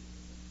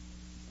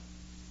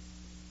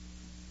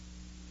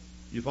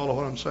 You follow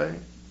what I'm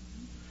saying?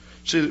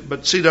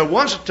 See, there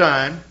was a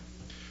time.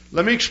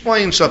 Let me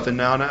explain something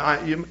now. Now, I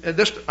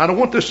don't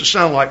want this to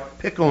sound like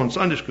pick on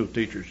Sunday school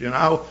teachers. You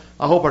know,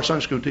 I hope our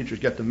Sunday school teachers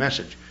get the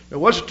message. There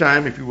was a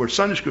time, if you were a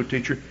Sunday school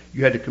teacher,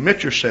 you had to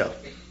commit yourself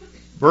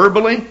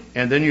verbally,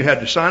 and then you had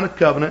to sign a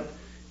covenant,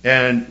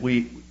 and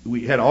we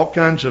had all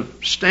kinds of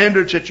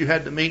standards that you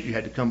had to meet. You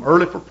had to come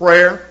early for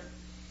prayer,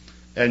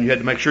 and you had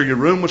to make sure your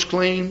room was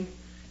clean,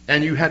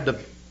 and you had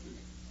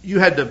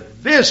to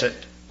visit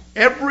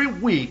every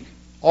week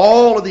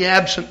all of the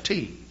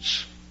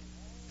absentees,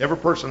 every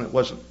person that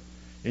wasn't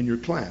in your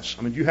class.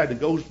 I mean, you had to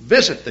go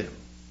visit them.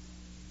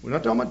 We're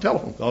not talking about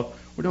telephone calls.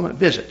 We're talking about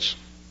visits.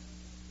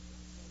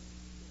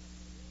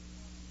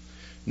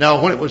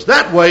 Now, when it was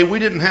that way, we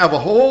didn't have a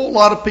whole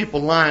lot of people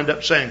lined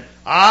up saying,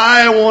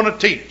 I want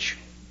to teach.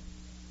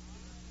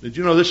 Did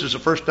you know this is the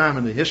first time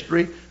in the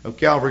history of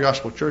Calvary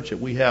Gospel Church that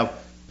we have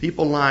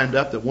people lined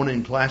up that want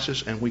in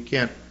classes, and we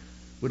don't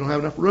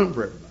have enough room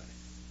for everybody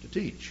to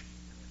teach?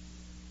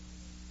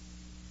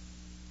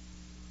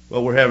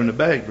 Well, we're having to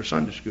beg for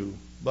Sunday school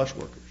bus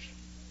workers.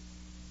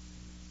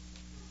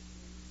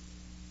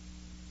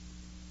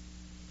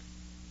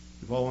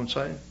 You follow what I'm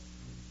saying?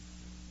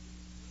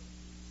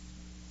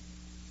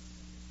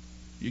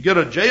 You get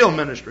a jail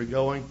ministry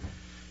going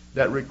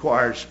that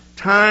requires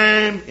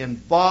time,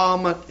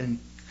 involvement, and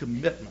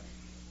commitment.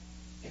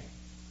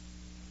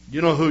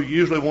 You know who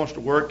usually wants to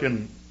work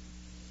in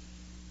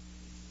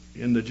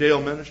the jail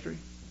ministry?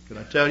 Can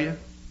I tell you?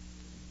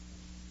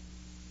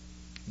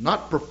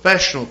 Not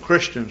professional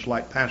Christians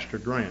like Pastor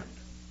Grant.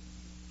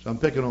 So I'm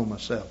picking on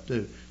myself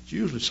too. It's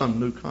usually some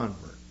new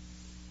convert.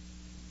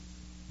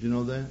 Do you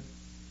know that?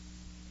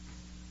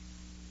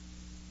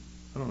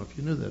 I don't know if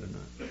you knew that or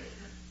not.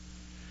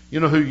 You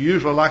know who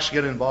usually likes to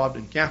get involved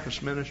in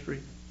campus ministry?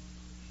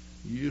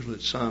 Usually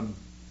it's some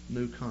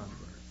new convert.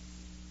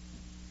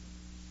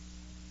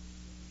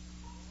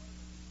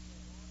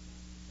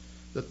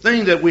 The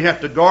thing that we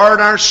have to guard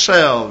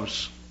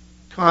ourselves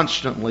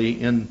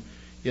constantly in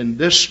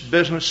this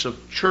business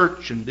of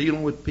church and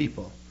dealing with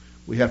people,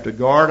 we have to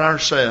guard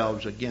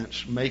ourselves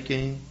against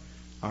making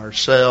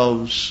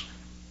ourselves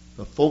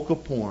the focal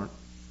point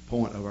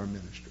of our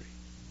ministry,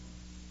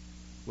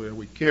 where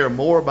we care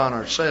more about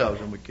ourselves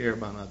than we care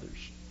about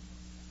others.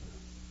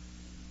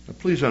 Now,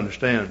 please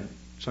understand,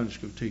 Sunday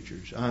school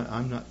teachers,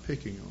 I'm not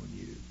picking on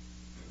you.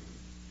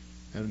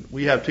 And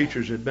we have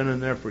teachers that have been in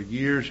there for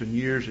years and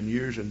years and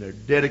years, and they're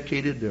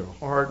dedicated, they're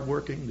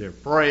hardworking, they're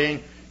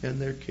praying, and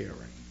they're caring.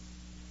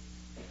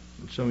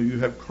 And some of you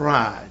have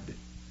cried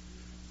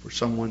for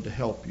someone to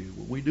help you.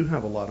 Well, we do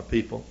have a lot of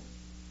people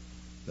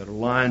that are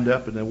lined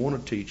up and they want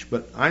to teach,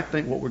 but I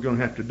think what we're going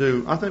to have to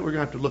do, I think we're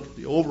going to have to look at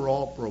the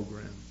overall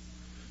program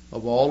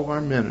of all of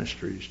our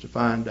ministries to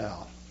find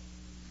out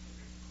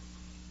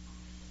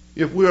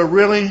if we are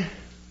really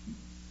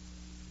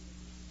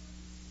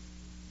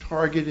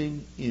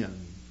targeting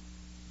in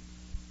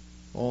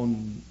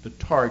on the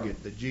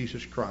target that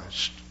Jesus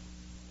Christ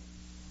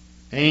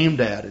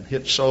aimed at and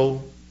hit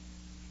so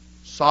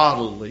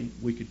solidly,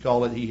 we could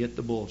call it he hit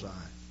the bullseye,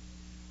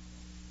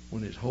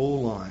 when his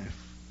whole life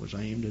was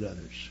aimed at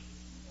others.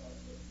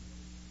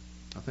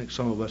 I think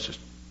some of us have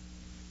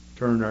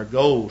turned our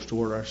goals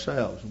toward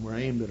ourselves, and we're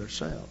aimed at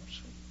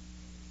ourselves.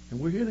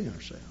 And we're hitting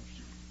ourselves.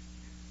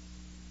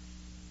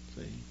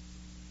 See?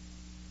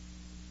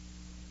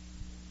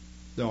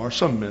 There are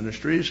some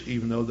ministries,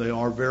 even though they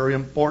are very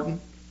important,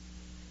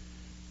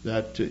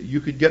 that you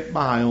could get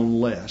by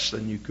on less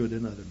than you could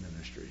in other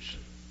ministries.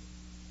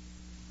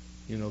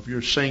 You know, if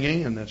you're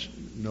singing, and that's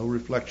no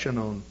reflection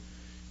on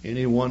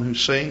anyone who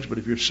sings, but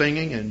if you're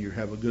singing and you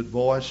have a good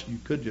voice, you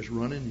could just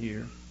run in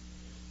here,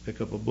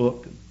 pick up a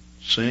book, and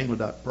sing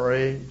without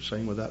praying,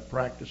 sing without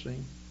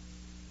practicing,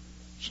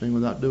 sing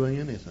without doing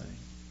anything.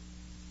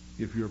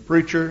 If you're a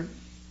preacher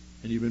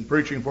and you've been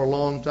preaching for a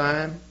long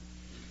time,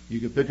 you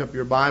can pick up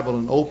your Bible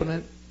and open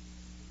it,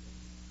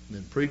 and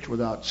then preach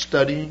without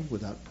studying,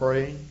 without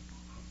praying.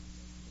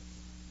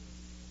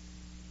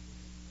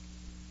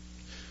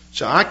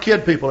 So I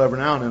kid people every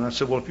now and then. I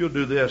said, well, if you'll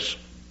do this,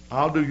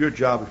 I'll do your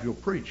job if you'll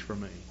preach for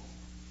me.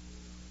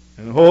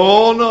 And,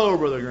 oh, no,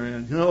 Brother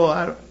Grant.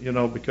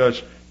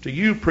 Because to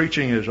you,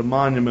 preaching is a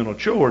monumental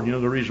chore. And you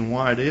know the reason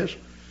why it is?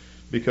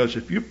 Because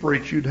if you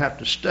preach, you'd have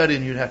to study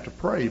and you'd have to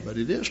pray. But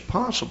it is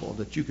possible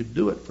that you could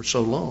do it for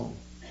so long.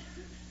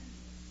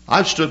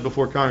 I've stood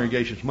before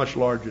congregations much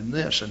larger than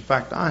this. In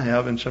fact, I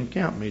have in some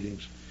camp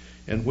meetings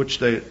in which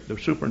the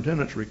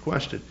superintendents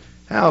requested,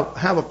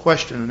 have a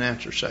question and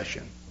answer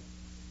session.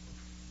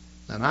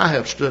 And I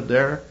have stood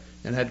there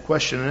and had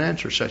question and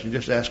answer session.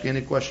 Just ask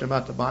any question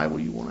about the Bible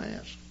you want to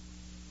ask.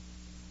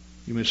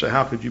 You may say,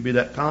 how could you be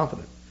that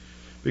confident?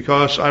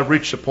 Because I've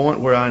reached a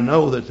point where I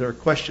know that there are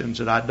questions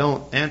that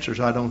answers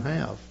I don't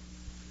have.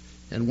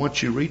 And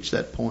once you reach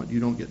that point, you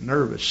don't get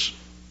nervous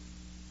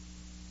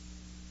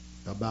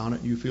about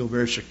it. You feel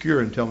very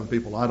secure in telling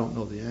people, I don't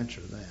know the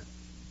answer to that.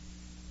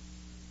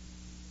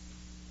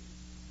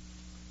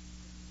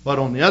 But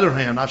on the other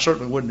hand, I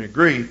certainly wouldn't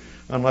agree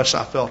unless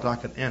I felt I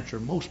could answer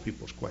most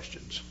people's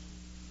questions.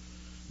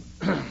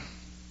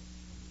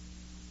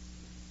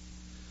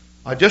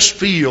 I just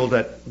feel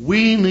that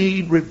we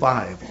need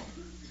revival.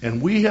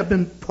 And we have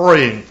been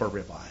praying for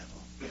revival.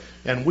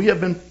 And we have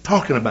been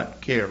talking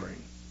about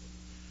caring.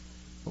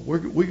 But we're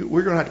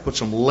going to have to put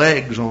some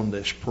legs on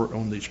these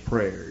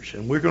prayers.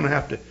 And we're going to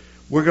have to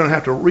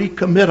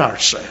recommit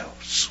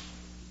ourselves.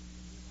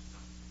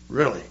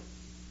 Really.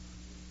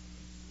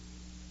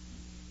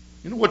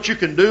 You know what you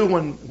can do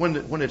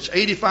when it's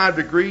 85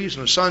 degrees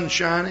and the sun's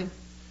shining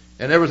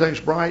and everything's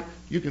bright?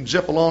 You can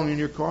zip along in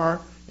your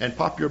car and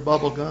pop your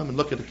bubble gum and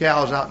look at the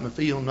cows out in the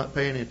field and not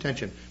pay any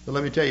attention. But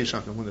let me tell you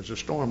something. When there's a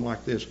storm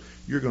like this,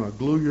 you're going to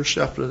glue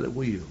yourself to that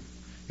wheel.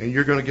 And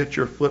you're going to get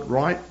your foot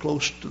right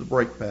close to the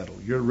brake pedal.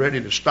 You're ready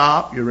to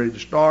stop. You're ready to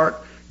start.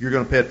 You're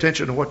going to pay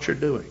attention to what you're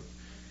doing.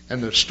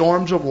 And the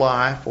storms of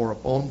life are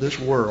upon this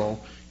world,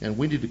 and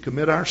we need to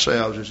commit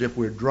ourselves as if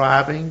we're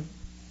driving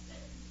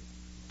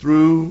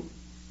through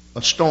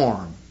a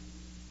storm,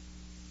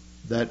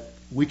 that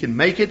we can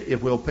make it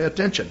if we'll pay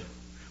attention.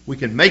 We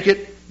can make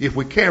it if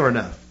we care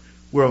enough.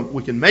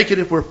 We can make it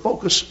if we'll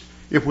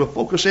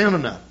focus in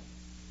enough.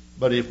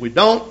 But if we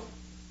don't,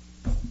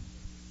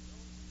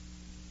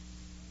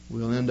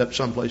 we'll end up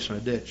someplace in a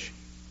ditch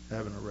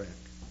having a wreck.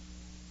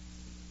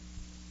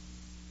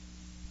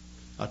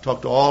 I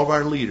talked to all of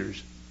our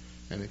leaders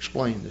and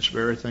explained this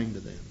very thing to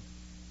them.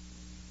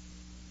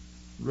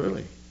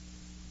 Really.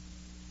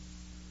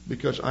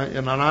 Because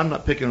I'm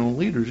not picking on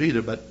leaders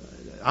either, but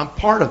I'm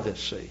part of this,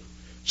 see.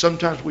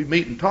 Sometimes we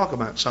meet and talk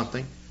about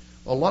something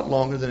a lot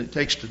longer than it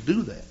takes to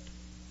do that.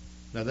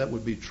 Now, that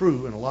would be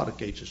true in a lot of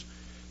cases.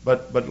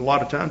 But a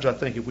lot of times I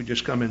think if we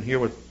just come in here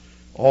with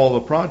all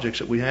the projects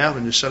that we have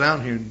and just sit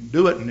down here and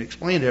do it and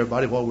explain to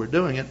everybody while we're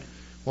doing it,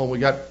 when we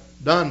got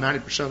done,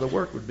 90% of the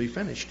work would be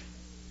finished.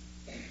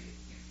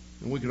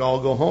 And we could all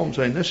go home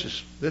saying, this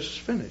is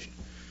finished.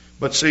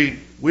 But see,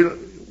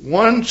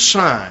 one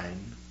sign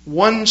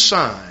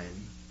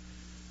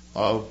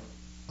of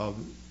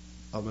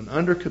of an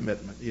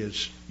undercommitment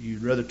is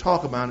you'd rather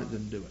talk about it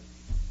than do it.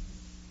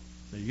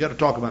 Now, you got to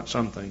talk about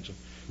some things.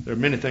 There are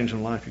many things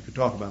in life you could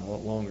talk about a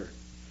lot longer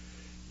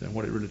than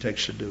what it really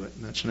takes to do it,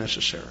 and that's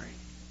necessary.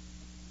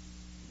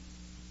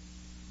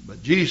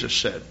 But Jesus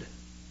said,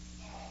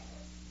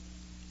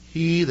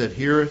 "He that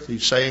heareth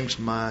these sayings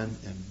of mine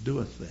and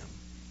doeth them,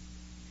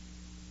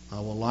 I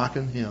will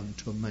liken him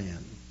to a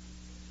man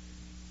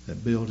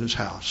that built his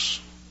house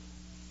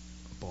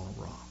upon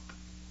a rock."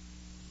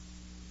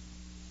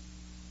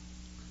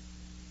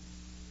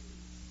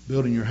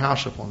 Building your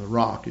house upon the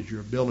rock is your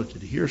ability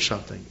to hear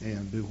something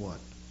and do what?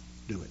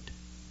 Do it.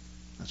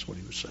 That's what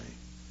he was saying.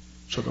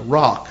 So the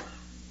rock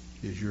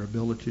is your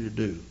ability to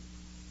do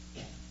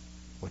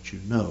what you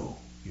know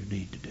you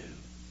need to do.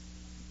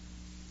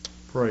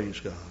 Praise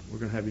God. We're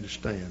going to have you to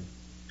stand.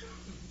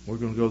 We're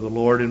going to go to the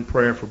Lord in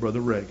prayer for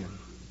Brother Reagan.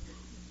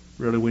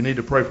 Really, we need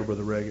to pray for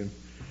Brother Reagan.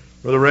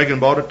 Brother Reagan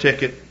bought a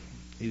ticket.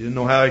 He didn't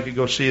know how he could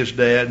go see his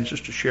dad, and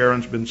Sister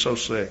Sharon's been so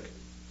sick.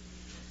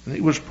 And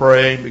he was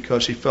praying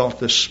because he felt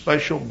this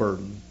special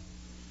burden.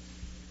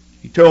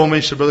 He told me,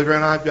 he said, "Brother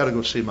Grant, I've got to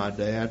go see my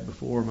dad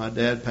before my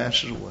dad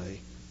passes away.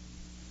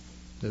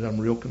 That I'm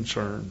real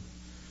concerned.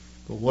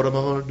 But what am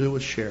I going to do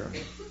with Sharon?"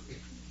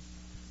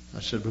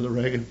 I said, "Brother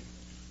Reagan,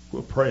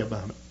 we'll pray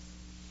about it."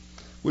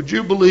 Would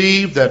you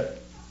believe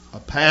that a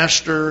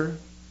pastor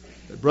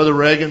that Brother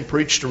Reagan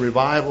preached a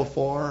revival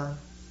for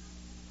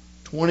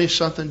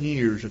 20-something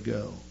years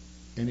ago,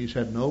 and he's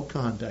had no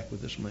contact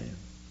with this man,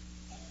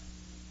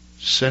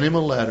 sent him a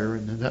letter,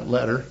 and then that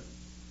letter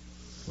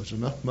was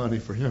enough money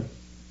for him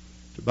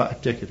to buy a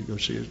ticket to go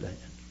see his dad.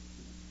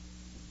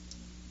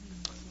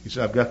 He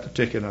said, "I've got the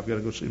ticket, I've got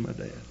to go see my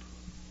dad."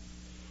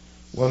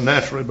 Well,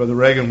 naturally, Brother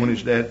Reagan, when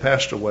his dad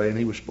passed away and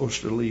he was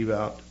supposed to leave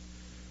out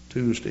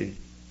Tuesday,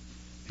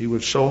 he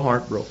was so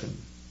heartbroken.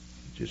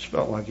 He just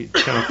felt like he'd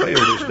kind of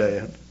failed his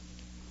dad.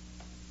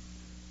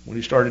 When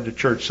he started to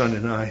church Sunday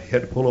night, he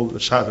had to pull over the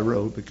side of the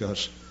road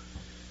because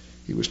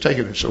he was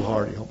taking it so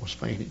hard he almost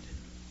fainted.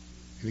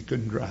 And he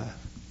couldn't drive.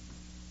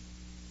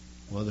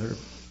 Well, they're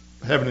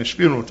having his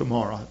funeral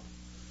tomorrow.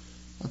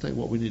 I think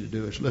what we need to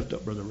do is lift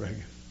up Brother Reagan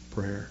in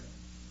prayer.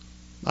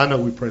 I know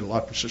we prayed a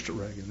lot for Sister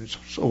Reagan. It's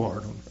so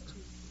hard on her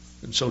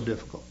and so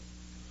difficult.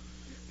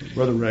 But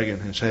Brother Reagan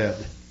has had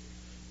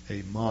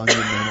a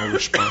monumental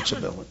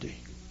responsibility.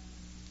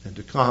 And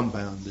to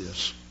compound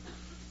this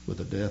with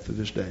the death of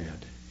his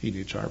dad, he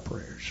needs our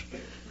prayers.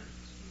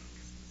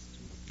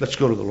 Let's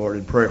go to the Lord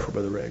in prayer for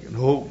Brother Reagan.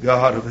 Oh,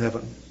 God of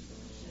heaven,